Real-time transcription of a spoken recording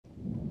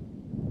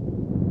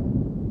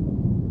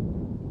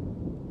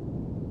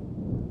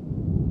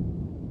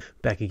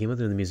Back again with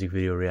another music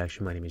video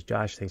reaction. My name is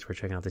Josh. Thanks for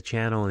checking out the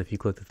channel. And if you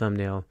click the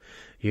thumbnail,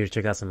 you're here to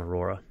check out some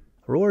AURORA.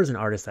 AURORA is an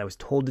artist I was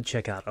told to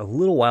check out a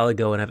little while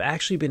ago, and I've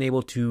actually been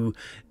able to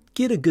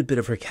get a good bit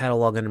of her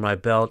catalog under my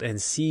belt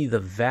and see the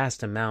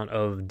vast amount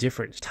of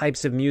different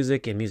types of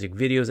music and music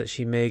videos that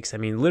she makes. I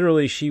mean,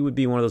 literally, she would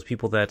be one of those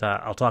people that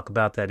I'll talk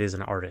about that is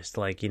an artist.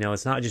 Like, you know,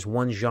 it's not just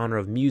one genre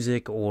of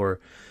music or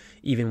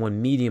even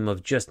one medium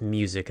of just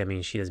music. I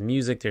mean, she does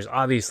music. There's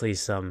obviously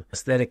some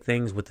aesthetic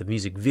things with the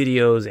music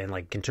videos and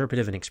like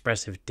interpretive and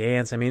expressive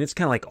dance. I mean, it's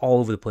kind of like all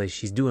over the place.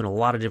 She's doing a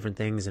lot of different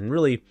things and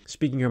really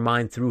speaking her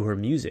mind through her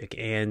music.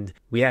 And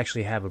we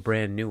actually have a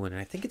brand new one. And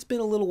I think it's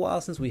been a little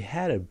while since we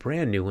had a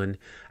brand new one.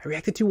 I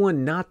reacted to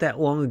one not that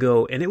long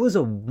ago, and it was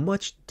a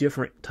much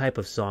different type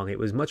of song. It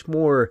was much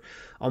more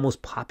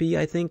almost poppy,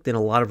 I think, than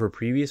a lot of her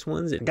previous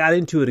ones. It got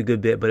into it a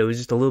good bit, but it was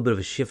just a little bit of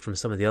a shift from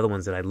some of the other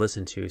ones that I'd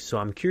listened to. So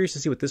I'm curious to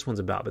see what this one's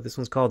about, but this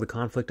one's called The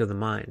Conflict of the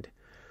Mind.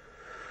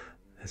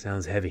 That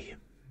sounds heavy.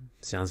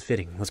 Sounds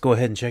fitting. Let's go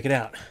ahead and check it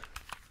out.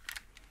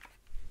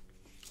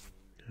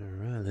 All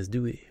right, let's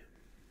do it.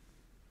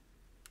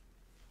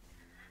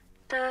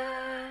 Da,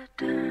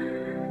 da.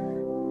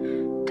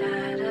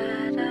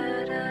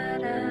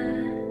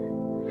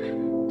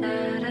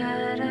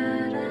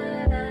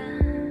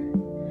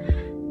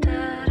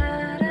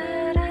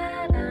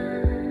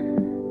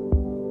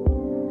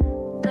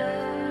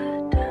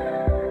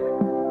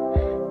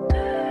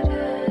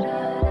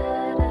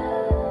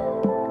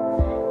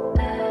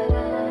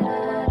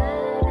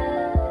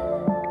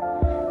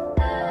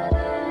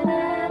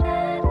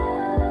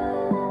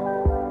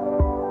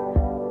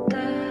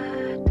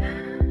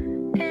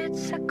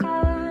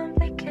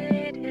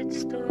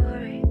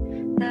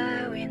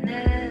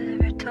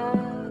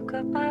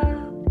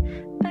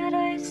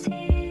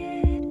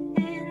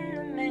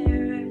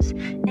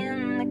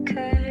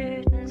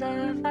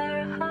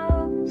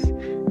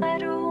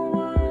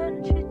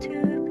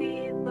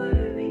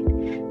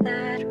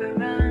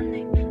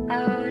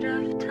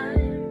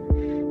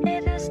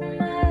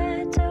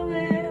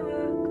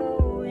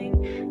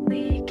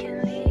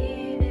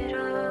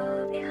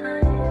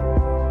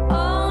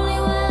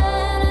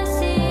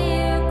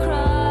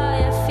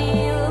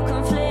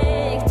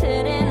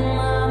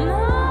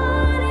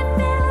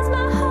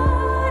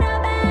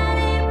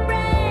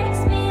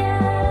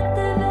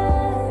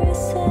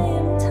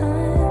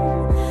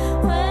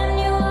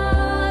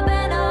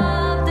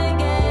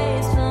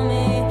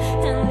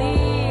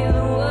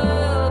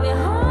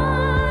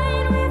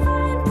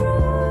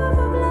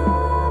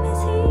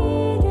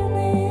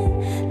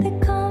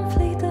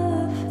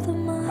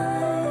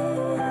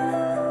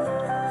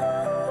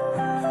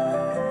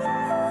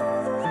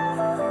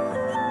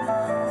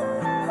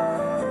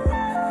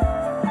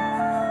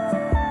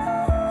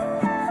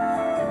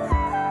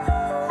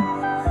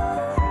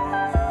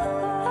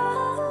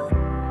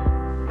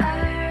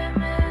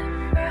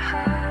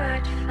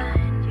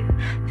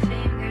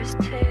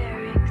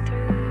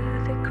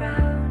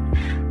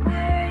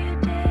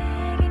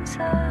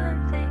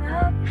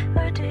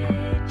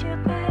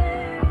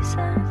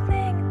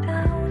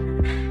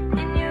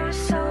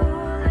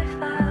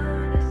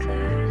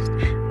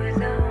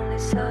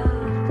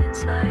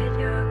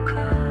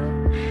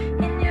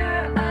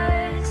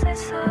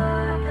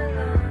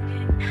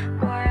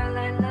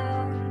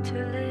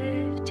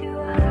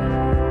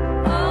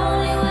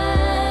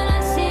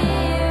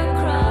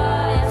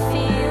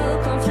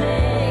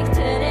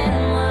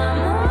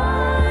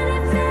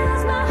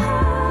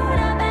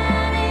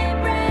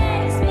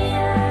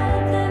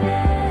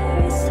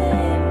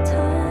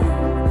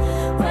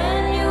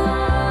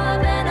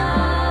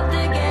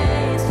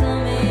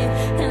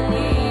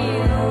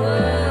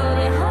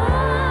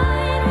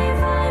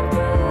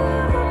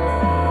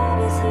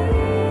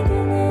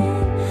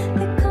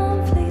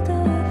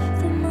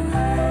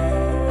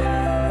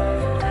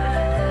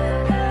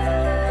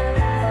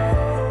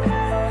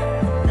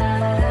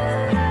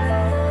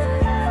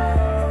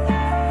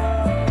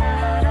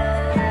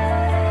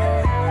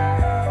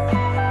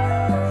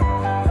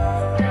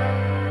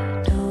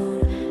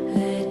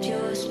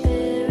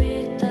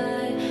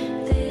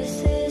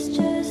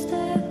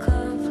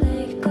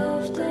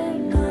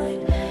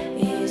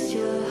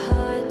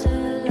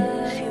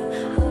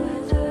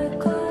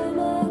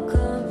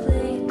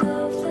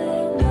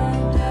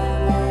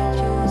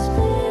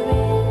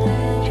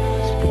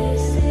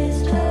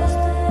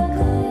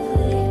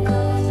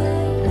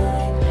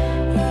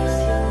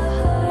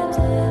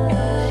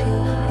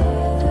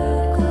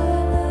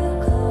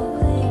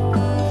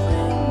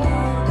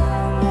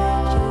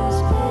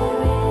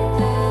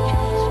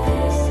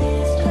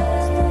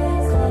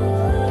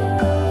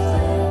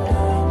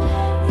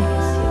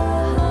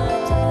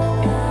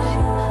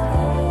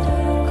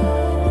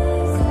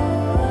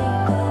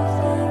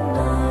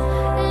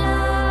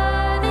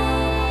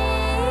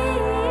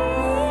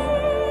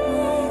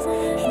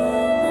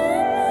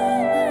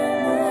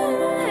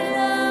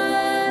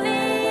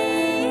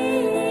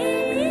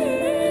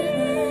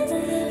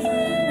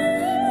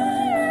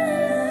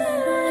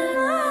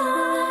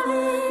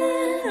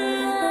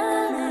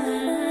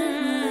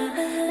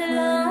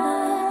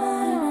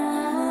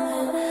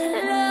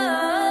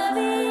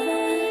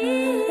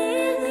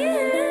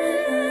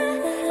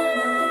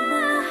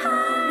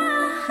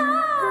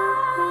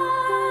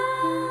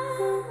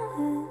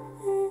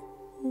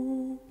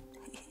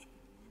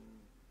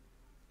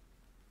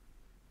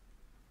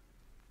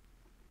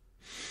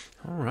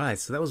 right,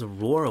 so that was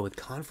Aurora with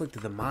Conflict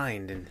of the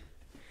Mind, and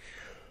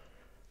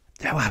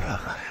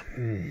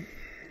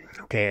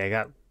okay, I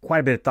got quite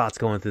a bit of thoughts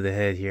going through the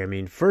head here. I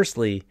mean,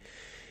 firstly,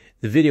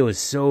 the video is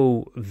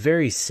so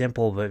very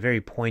simple but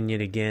very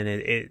poignant.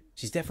 Again,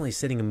 she's definitely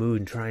setting a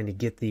mood and trying to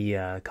get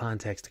the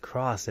context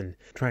across and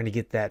trying to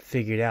get that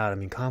figured out. I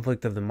mean,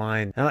 Conflict of the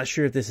Mind. I'm not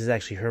sure if this is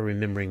actually her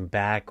remembering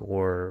back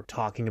or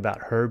talking about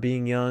her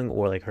being young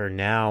or like her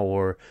now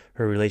or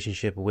her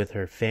relationship with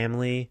her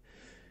family.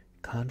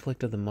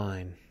 Conflict of the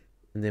Mind.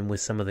 And then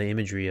with some of the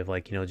imagery of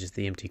like, just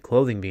the empty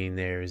clothing being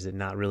there, is it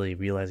not really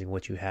realizing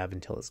what you have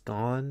until it's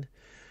gone?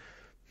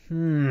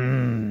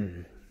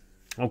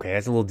 Okay,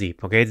 that's a little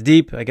deep. Okay, it's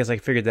deep. I guess I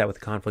figured that with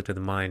Conflict of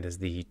the Mind as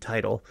the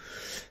title.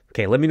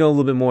 Okay, let me know a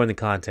little bit more in the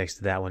context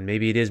of that one.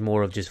 Maybe it is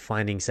more of just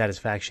finding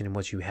satisfaction in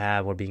what you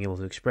have or being able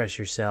to express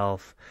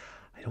yourself.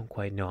 I don't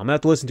quite know. I'm going to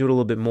have to listen to it a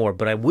little bit more.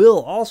 But I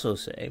will also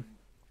say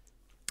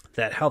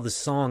that how the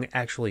song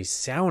actually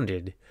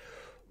sounded,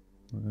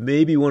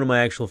 maybe one of my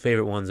actual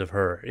favorite ones of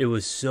her. It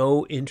was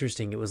so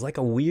interesting. It was like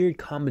a weird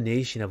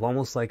combination of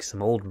almost like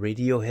some old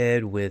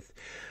Radiohead with...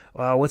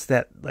 what's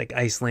that, like,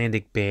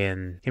 Icelandic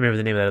band? Can't remember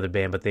the name of that other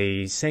band, but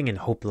they sang in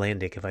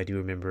Hopelandic, if I do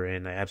remember,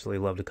 and I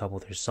absolutely loved a couple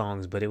of their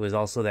songs, but it was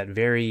also that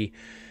very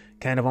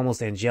kind of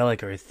almost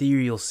angelic or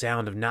ethereal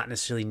sound of not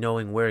necessarily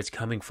knowing where it's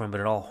coming from, but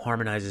it all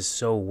harmonizes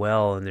so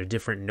well, and their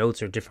different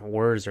notes or different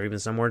words, or even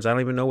some words I don't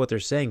even know what they're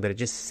saying, but it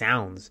just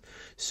sounds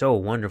so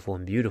wonderful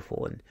and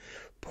beautiful and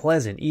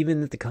pleasant,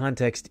 even if the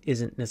context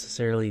isn't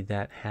necessarily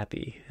that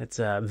happy. It's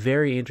a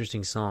very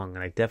interesting song,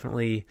 and I'm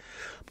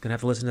gonna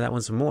have to listen to that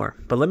one some more.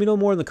 But let me know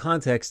more in the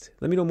context.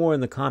 Let me know more in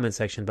the comment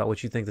section about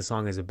what you think the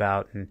song is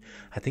about, and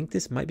I think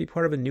this might be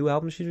part of a new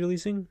album she's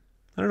releasing.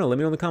 I don't know. Let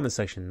me know in the comment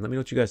section. Let me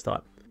know what you guys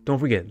thought. Don't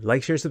forget,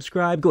 like, share,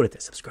 subscribe. Go to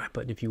that subscribe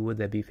button if you would.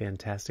 That'd be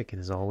fantastic. And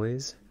as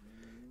always,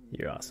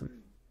 you're awesome.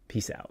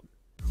 Peace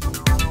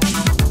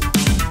out.